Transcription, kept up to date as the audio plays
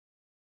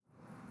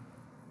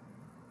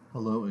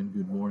Hello and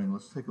good morning.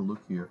 Let's take a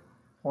look here.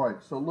 All right,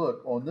 so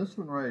look, on this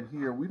one right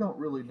here, we don't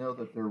really know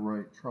that they're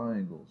right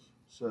triangles.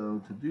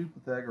 So to do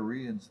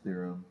Pythagorean's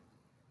theorem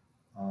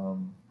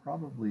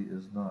probably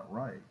is not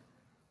right.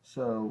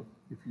 So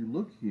if you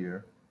look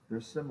here, they're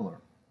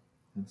similar.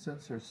 And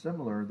since they're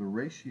similar, the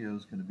ratio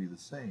is going to be the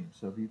same.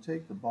 So if you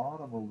take the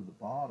bottom over the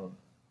bottom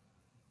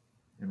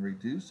and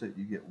reduce it,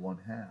 you get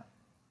 1/2.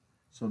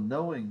 So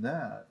knowing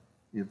that,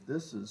 if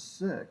this is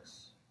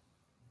 6,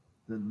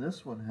 then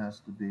this one has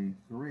to be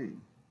 3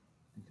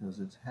 because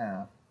it's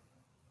half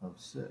of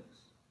 6.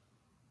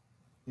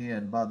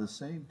 And by the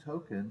same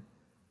token,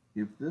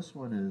 if this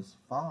one is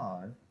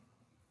 5,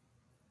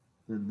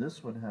 then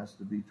this one has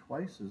to be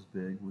twice as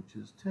big, which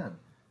is 10.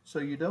 So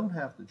you don't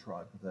have to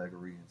try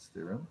Pythagorean's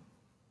theorem.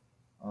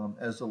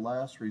 As a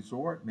last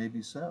resort,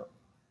 maybe so.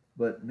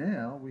 But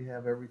now we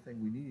have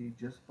everything we need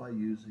just by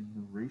using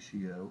the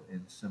ratio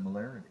and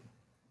similarity.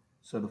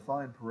 So to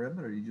find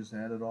perimeter, you just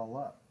add it all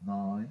up.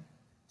 9,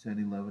 10,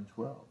 11,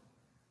 12.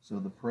 So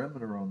the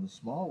perimeter on the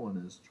small one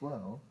is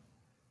 12.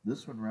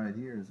 This one right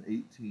here is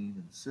 18,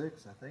 and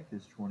 6, I think,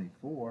 is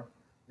 24.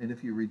 And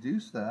if you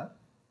reduce that,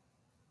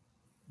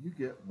 you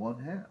get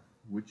 1/2,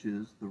 which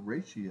is the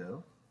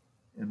ratio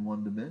in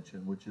one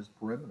dimension, which is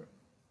perimeter.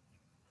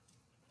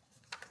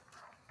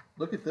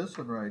 Look at this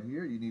one right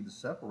here. You need to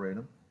separate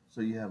them.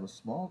 So you have a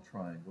small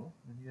triangle,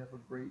 and you have a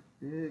great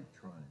big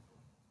triangle.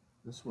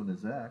 This one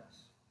is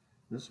x.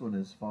 This one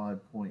is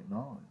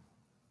 5.9,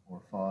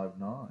 or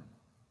 5.9.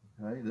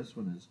 Okay, this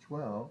one is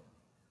 12.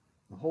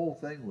 The whole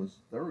thing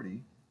was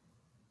 30.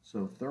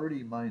 So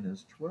 30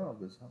 minus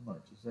 12 is how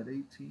much? Is that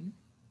 18?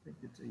 I think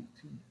it's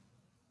 18.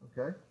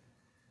 Okay?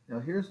 Now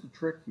here's the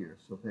trick here,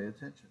 so pay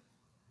attention.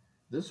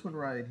 This one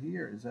right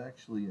here is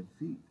actually in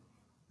feet,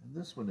 and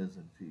this one is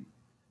in feet.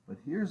 But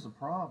here's the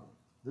problem.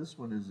 This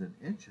one is in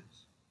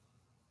inches.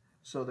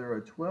 So there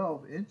are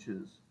 12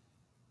 inches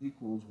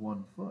equals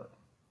 1 foot.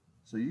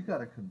 So you got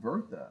to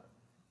convert that.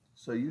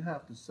 So you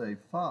have to say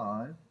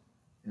 5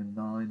 and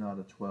 9 out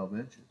of 12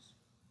 inches.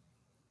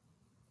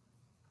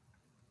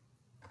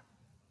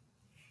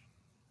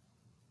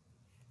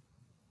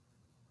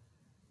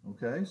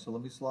 Okay, so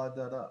let me slide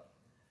that up.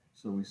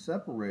 So we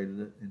separated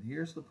it, and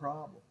here's the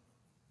problem.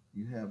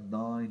 You have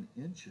 9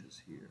 inches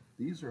here.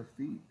 These are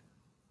feet.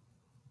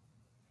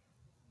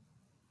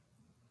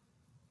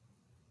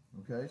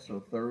 Okay, so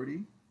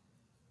 30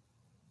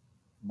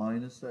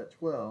 minus that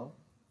 12.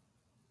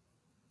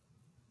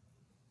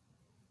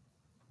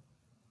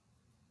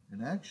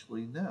 And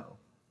actually, no.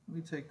 Let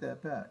me take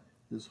that back.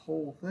 This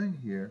whole thing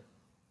here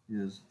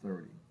is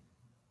 30.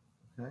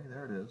 Okay,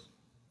 there it is.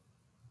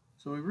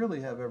 So we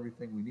really have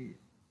everything we need.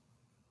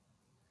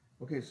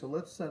 Okay, so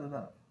let's set it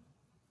up.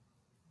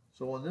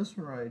 So on this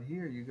one right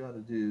here, you got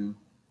to do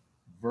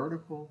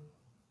vertical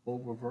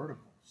over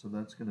vertical. So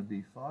that's going to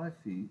be 5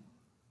 feet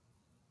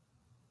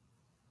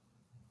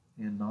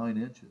and 9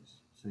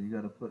 inches. So you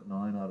got to put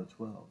 9 out of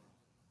 12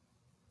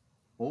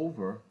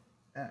 over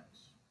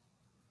x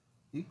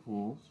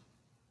equals,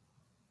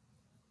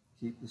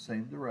 keep the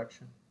same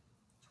direction,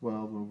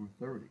 12 over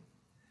 30.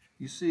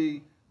 You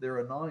see, there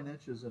are 9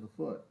 inches in a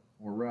foot,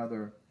 or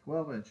rather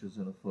 12 inches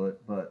in a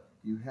foot, but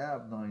you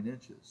have 9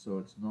 inches, so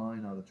it's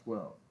 9 out of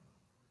 12.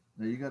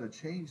 Now you got to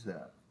change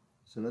that.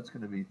 So that's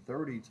going to be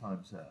 30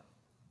 times that.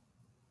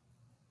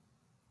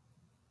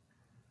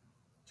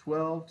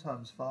 12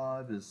 times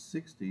 5 is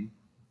 60,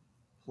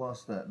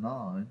 plus that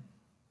 9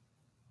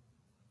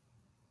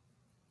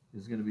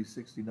 is going to be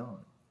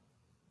 69.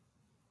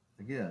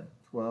 Again,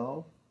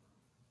 12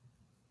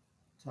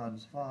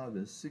 times 5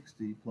 is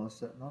 60, plus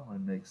that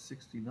 9 makes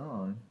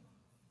 69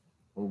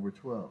 over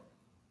 12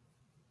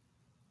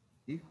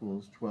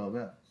 equals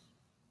 12x,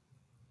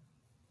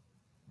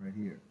 right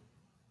here.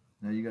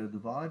 Now you got to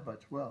divide by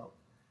 12.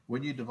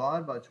 When you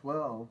divide by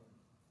 12,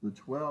 the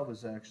 12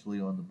 is actually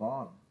on the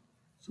bottom.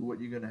 So what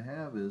you're going to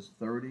have is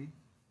 30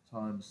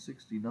 times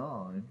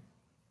 69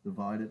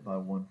 divided by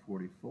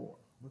 144.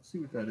 Let's see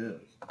what that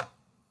is.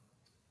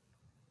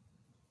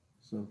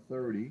 So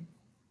 30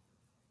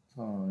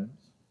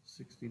 times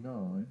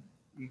 69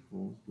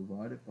 equals,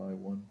 divided by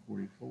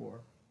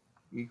 144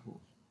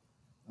 equals,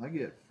 I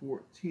get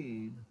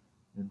 14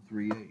 and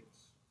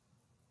 3/8.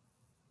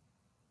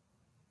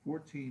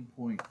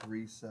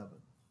 14.37.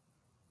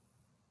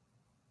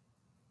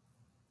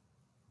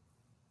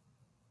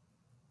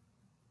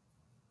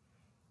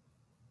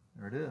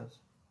 There it is.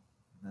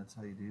 And that's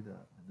how you do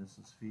that. And this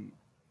is feet.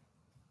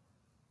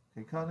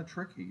 Okay, kind of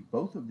tricky.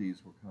 Both of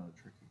these were kind of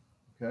tricky.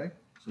 Okay,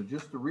 so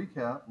just to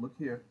recap, look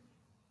here.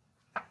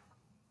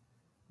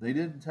 They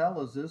didn't tell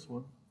us this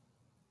one.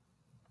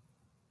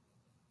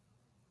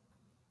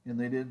 And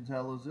they didn't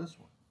tell us this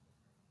one.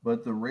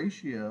 But the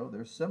ratio,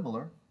 they're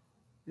similar.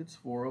 It's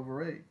 4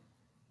 over 8.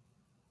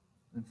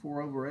 And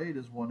 4 over 8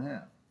 is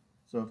 1/2.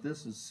 So if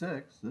this is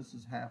 6, this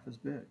is half as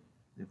big.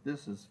 If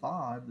this is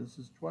 5, this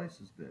is twice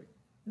as big.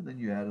 And then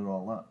you add it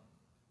all up.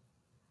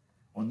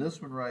 On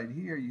this one right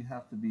here, you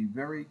have to be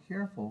very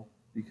careful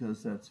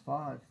because that's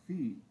 5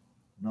 feet,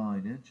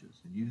 9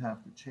 inches. And you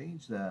have to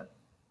change that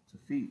to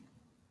feet.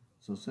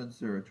 So since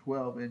there are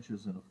 12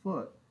 inches in a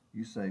foot,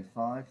 you say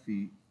 5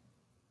 feet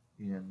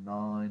and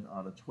 9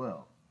 out of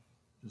 12,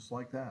 just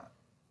like that.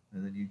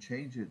 And then you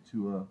change it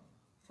to a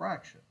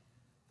fraction.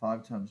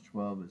 5 times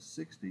 12 is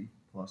 60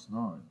 plus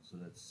 9, so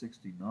that's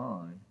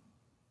 69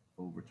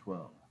 over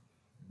 12.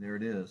 And there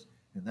it is,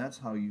 and that's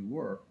how you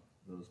work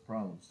those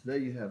problems.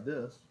 Today you have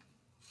this.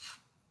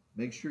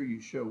 Make sure you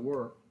show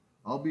work.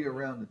 I'll be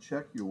around to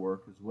check your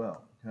work as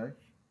well, okay?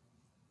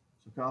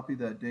 So copy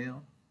that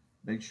down.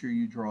 Make sure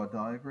you draw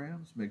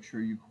diagrams. Make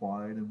sure you're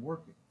quiet and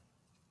working.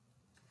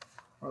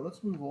 All right,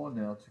 let's move on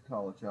now to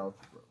college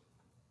algebra.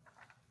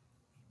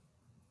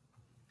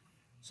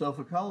 So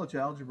for college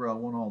algebra, I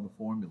want all the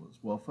formulas.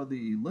 Well, for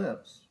the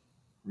ellipse,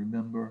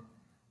 remember,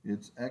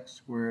 it's x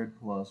squared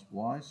plus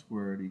y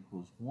squared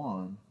equals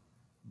 1,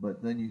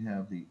 but then you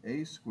have the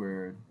a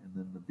squared and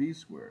then the b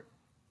squared.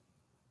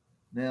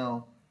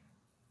 Now,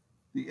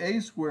 the a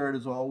squared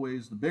is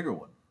always the bigger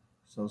one.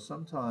 So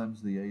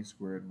sometimes the a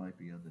squared might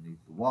be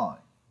underneath the y.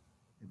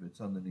 If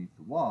it's underneath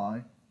the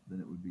y, then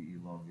it would be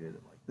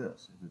elongated like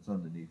this. If it's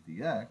underneath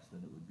the x,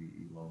 then it would be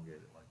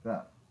elongated like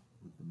that,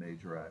 with the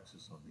major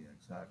axis on the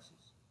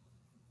x-axis.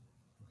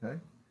 Okay?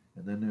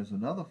 And then there's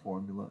another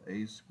formula,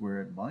 a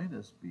squared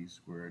minus b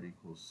squared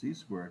equals c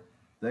squared.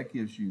 That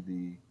gives you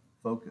the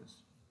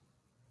focus.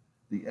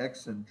 The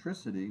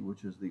eccentricity,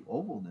 which is the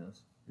ovalness,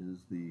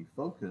 is the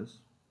focus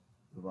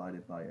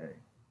divided by a.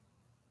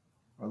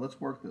 All right, let's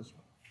work this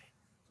one.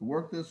 To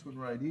work this one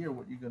right here,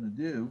 what you're going to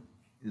do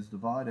is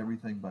divide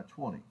everything by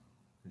 20,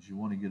 because you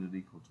want to get it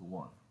equal to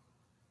 1.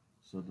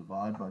 So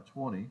divide by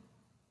 20,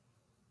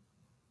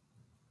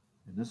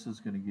 and this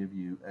is going to give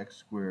you x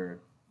squared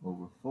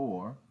over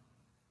 4.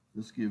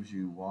 This gives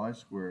you y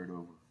squared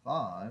over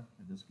 5,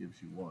 and this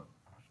gives you 1.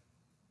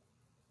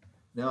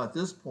 Now at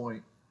this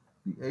point,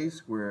 the a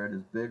squared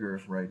is bigger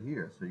right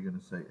here, so you're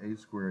going to say a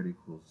squared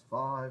equals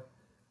 5,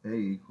 a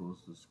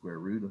equals the square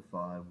root of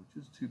 5,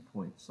 which is 2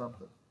 point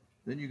something.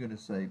 Then you're going to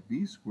say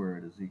b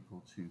squared is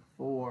equal to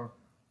 4,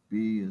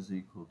 b is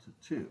equal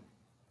to 2.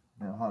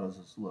 Now how does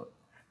this look?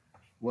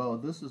 Well,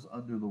 this is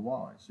under the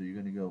y, so you're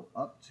going to go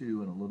up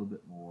 2 and a little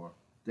bit more,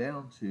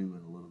 down 2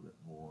 and a little bit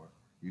more.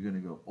 You're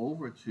going to go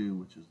over 2,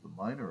 which is the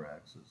minor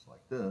axis, like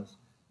this,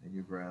 and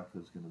your graph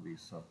is going to be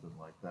something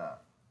like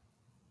that.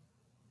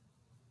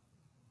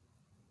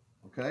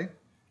 Okay?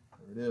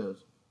 There it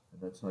is,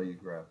 and that's how you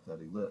graph that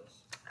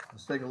ellipse.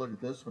 Let's take a look at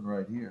this one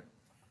right here.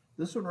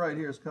 This one right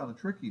here is kind of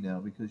tricky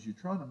now because you're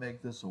trying to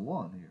make this a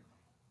 1 here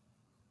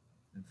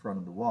in front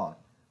of the y.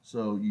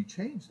 So you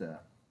change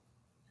that.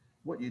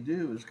 What you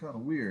do is kind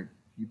of weird.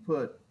 You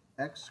put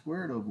x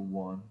squared over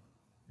 1,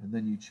 and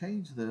then you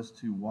change this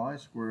to y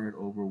squared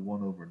over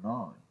 1 over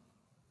 9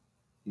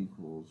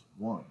 equals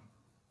 1.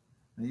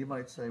 Now you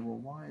might say, well,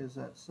 why is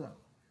that so?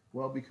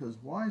 Well, because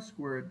y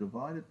squared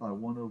divided by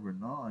 1 over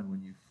 9,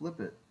 when you flip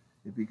it,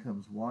 it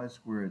becomes y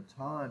squared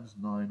times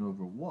 9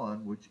 over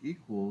 1, which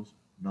equals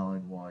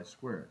 9y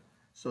squared.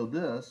 So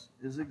this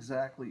is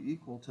exactly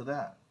equal to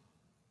that.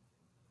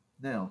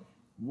 Now,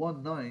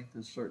 1/9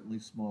 is certainly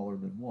smaller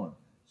than 1.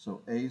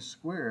 So a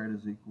squared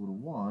is equal to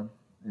 1,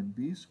 and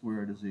b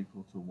squared is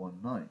equal to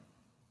 1/9.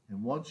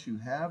 And once you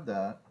have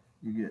that,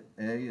 you get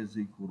a is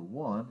equal to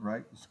 1,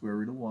 right? The square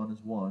root of 1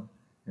 is 1.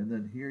 And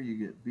then here you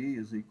get b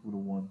is equal to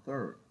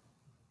 1/3.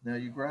 Now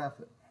you graph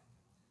it.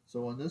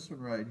 So on this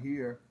one right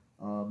here,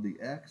 the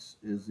x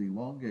is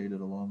elongated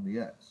along the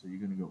x. So you're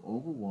going to go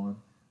over 1.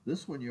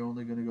 This one you're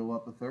only going to go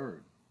up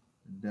 1/3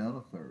 and down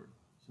 1/3.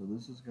 So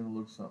this is going to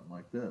look something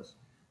like this.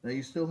 Now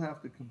you still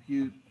have to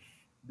compute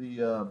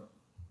the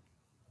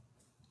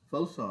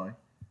foci.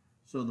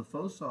 So the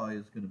foci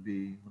is going to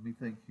be, let me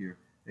think here,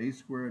 a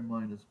squared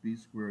minus b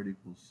squared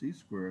equals c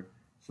squared.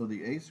 So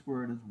the a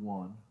squared is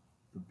 1.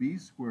 The b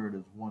squared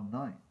is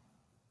 1/9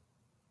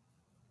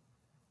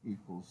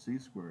 equals c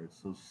squared.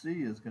 So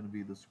c is going to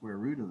be the square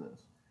root of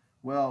this.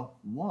 Well,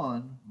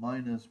 1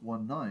 minus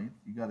 1/9,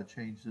 you got to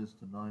change this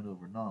to 9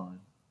 over 9,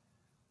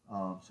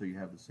 so you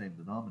have the same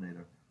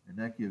denominator, and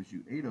that gives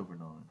you 8 over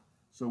 9.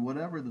 So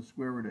whatever the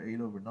square root of 8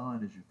 over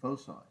 9 is your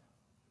foci.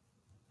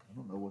 I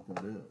don't know what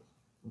that is.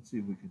 Let's see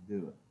if we can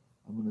do it.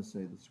 I'm going to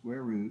say the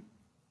square root,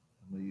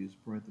 I'm going to use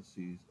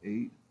parentheses,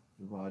 8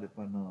 divided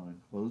by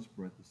 9, close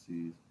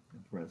parentheses,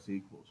 and press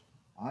equals.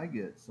 I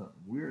get something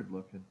weird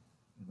looking,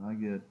 and I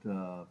get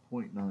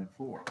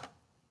 0.94.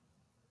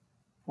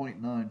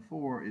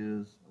 0.94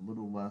 is a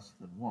little less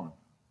than 1. And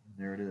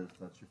there it is.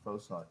 That's your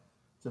foci.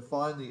 To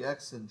find the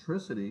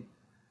eccentricity,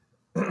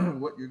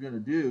 what you're going to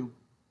do,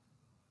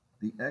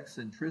 the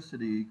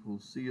eccentricity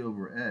equals c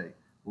over a.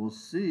 Well,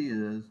 c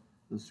is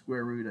the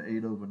square root of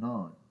 8 over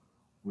 9,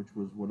 which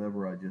was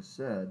whatever I just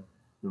said,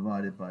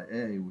 divided by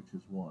a, which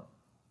is 1.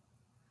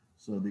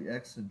 So the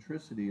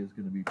eccentricity is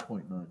going to be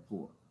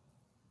 0.94.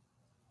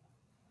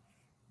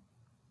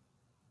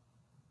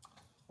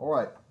 All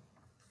right.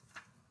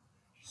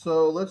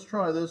 So let's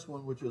try this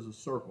one, which is a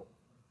circle.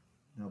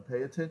 Now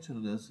pay attention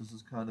to this. This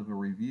is kind of a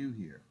review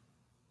here.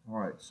 All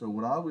right, so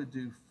what I would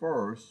do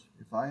first,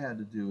 if I had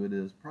to do it,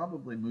 is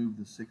probably move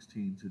the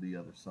 16 to the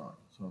other side.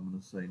 So I'm going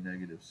to say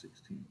negative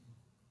 16.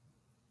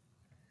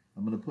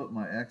 I'm going to put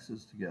my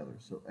x's together.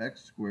 So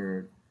x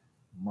squared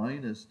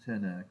minus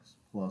 10x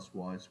plus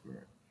y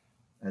squared.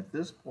 At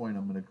this point,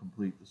 I'm going to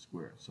complete the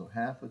square. So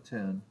half of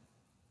 10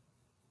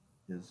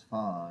 is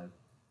 5,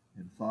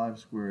 and 5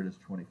 squared is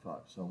 25.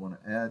 So I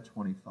want to add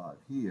 25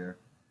 here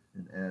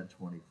and add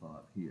 25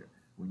 here.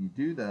 When you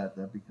do that,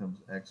 that becomes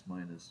x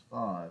minus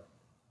 5,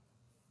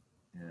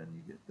 and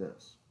you get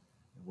this.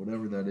 And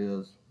whatever that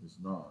is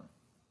 9.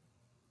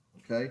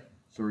 Okay?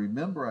 So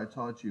remember I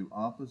taught you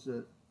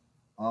opposite,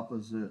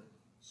 opposite,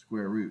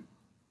 square root.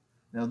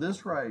 Now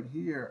this right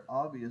here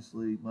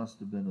obviously must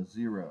have been a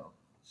 0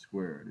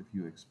 squared if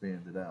you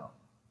expand it out.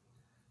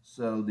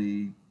 So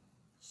the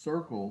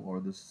circle, or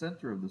the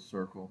center of the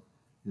circle,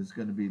 is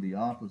going to be the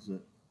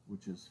opposite,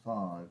 which is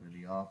 5, and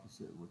the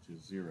opposite, which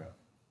is 0.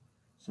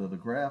 So the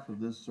graph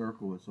of this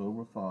circle is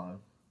over 5,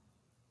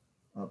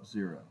 up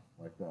 0,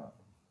 like that.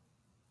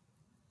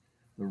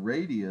 The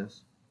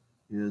radius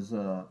is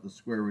the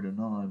square root of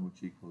 9,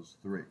 which equals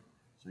 3.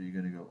 So you're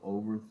going to go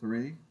over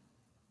 3,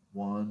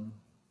 1,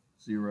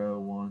 0,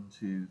 1,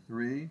 2,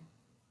 3.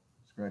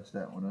 Scratch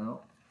that one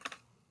out.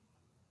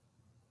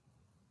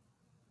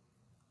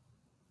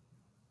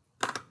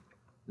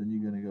 Then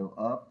you're going to go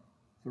up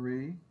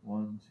 3,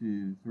 1,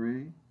 2,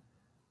 3.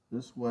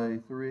 This way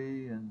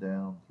 3 and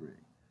down 3.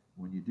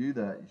 When you do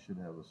that, you should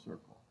have a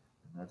circle.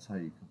 And that's how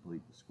you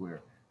complete the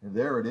square. And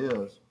there it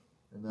is.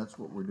 And that's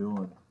what we're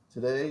doing.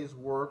 Today's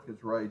work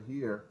is right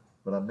here,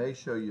 but I may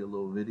show you a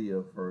little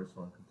video first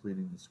on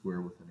completing the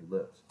square with an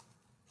ellipse.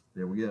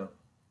 There we go.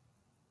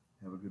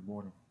 Have a good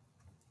morning.